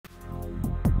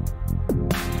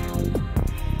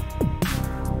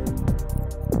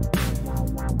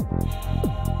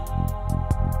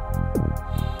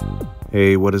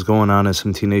Hey, what is going on,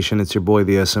 SMT Nation? It's your boy,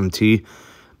 the SMT.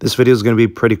 This video is going to be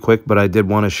pretty quick, but I did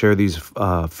want to share these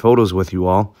photos with you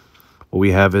all. What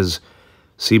we have is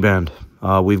C-band.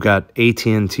 We've got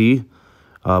AT&T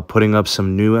putting up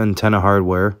some new antenna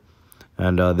hardware,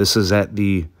 and this is at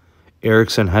the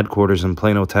Ericsson headquarters in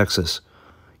Plano, Texas.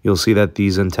 You'll see that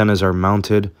these antennas are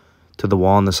mounted to the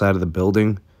wall on the side of the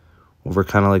building, over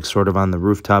kind of like sort of on the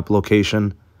rooftop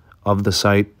location of the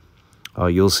site.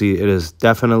 You'll see it is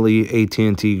definitely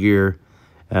AT&T gear,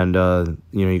 and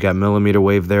you got millimeter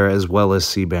wave there as well as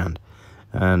C-band.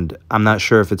 And I'm not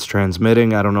sure if it's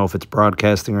transmitting. I don't know if it's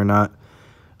broadcasting or not.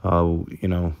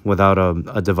 Without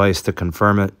a device to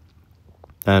confirm it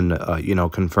and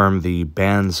confirm the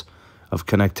bands of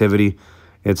connectivity,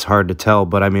 it's hard to tell.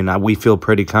 But I mean, we feel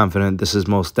pretty confident this is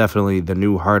most definitely the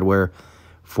new hardware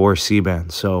for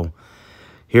C-band. So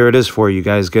here it is for you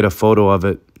guys. Get a photo of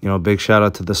it. Big shout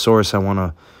out to the source. I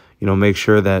want to, make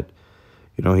sure that,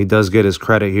 he does get his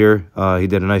credit here. He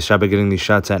did a nice job of getting these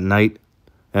shots at night.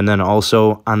 And then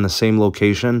also on the same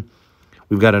location,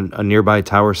 we've got a nearby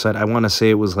tower set. I want to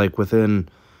say it was like within,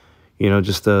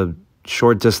 just a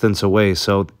short distance away.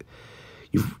 So,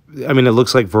 it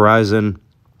looks like Verizon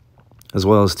as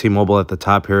well as T-Mobile at the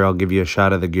top here. I'll give you a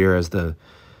shot of the gear as the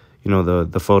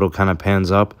photo kind of pans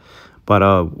up.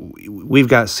 But we've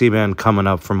got C-band coming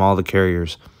up from all the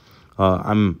carriers.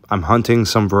 I'm hunting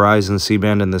some Verizon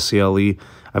C-band in the CLE.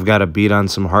 I've got a beat on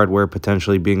some hardware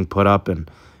potentially being put up and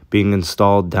being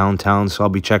installed downtown, so I'll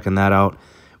be checking that out.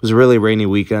 It was a really rainy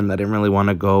weekend. I didn't really want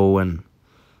to go and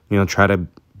try to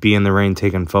be in the rain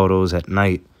taking photos at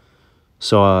night.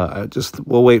 So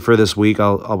we'll wait for this week.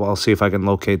 I'll see if I can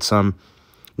locate some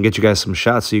and get you guys some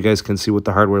shots so you guys can see what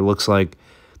the hardware looks like.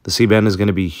 The C-band is going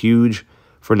to be huge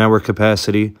for network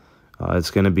capacity. It's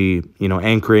going to be,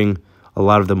 anchoring a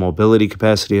lot of the mobility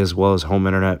capacity as well as home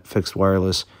internet, fixed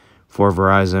wireless for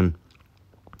Verizon.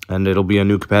 And it'll be a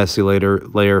new capacity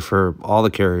layer for all the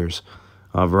carriers.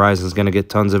 Verizon's going to get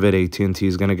tons of it. AT&T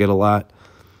is going to get a lot,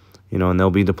 and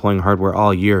they'll be deploying hardware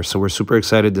all year. So we're super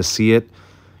excited to see it,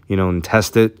 and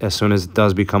test it as soon as it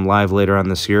does become live later on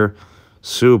this year.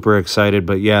 Super excited.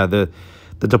 But yeah, the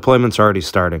deployment's already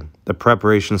starting. The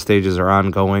preparation stages are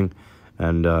ongoing.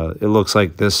 And it looks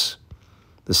like the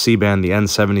C-band, the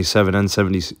N77,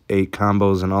 N78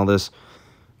 combos and all this,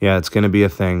 yeah, it's going to be a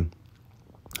thing.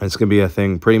 It's going to be a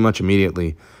thing pretty much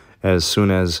immediately as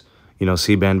soon as,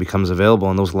 C-band becomes available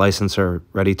and those licenses are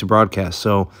ready to broadcast.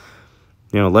 So,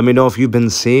 let me know if you've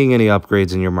been seeing any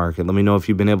upgrades in your market. Let me know if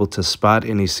you've been able to spot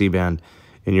any C-band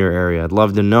in your area. I'd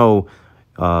love to know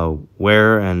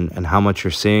where and how much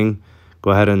you're seeing. Go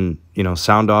ahead and,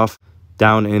 sound off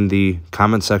down in the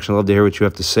comment section. I'd love to hear what you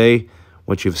have to say,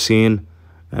 what you've seen,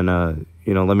 and,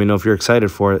 let me know if you're excited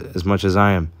for it as much as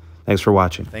I am. Thanks for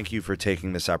watching. Thank you for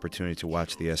taking this opportunity to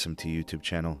watch the SMT YouTube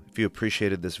channel. If you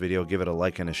appreciated this video, give it a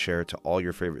like and a share to all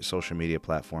your favorite social media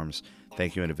platforms.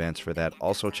 Thank you in advance for that.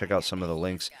 Also, check out some of the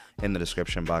links in the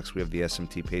description box. We have the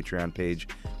SMT Patreon page.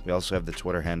 We also have the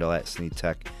Twitter handle at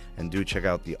SneedTech. And do check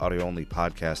out the audio-only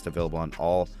podcast available on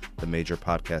all the major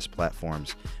podcast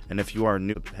platforms. And if you are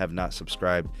new, have not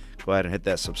subscribed, go ahead and hit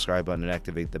that subscribe button and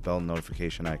activate the bell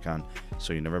notification icon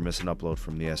so you never miss an upload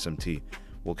from the SMT.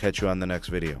 We'll catch you on the next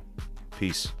video.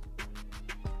 Peace.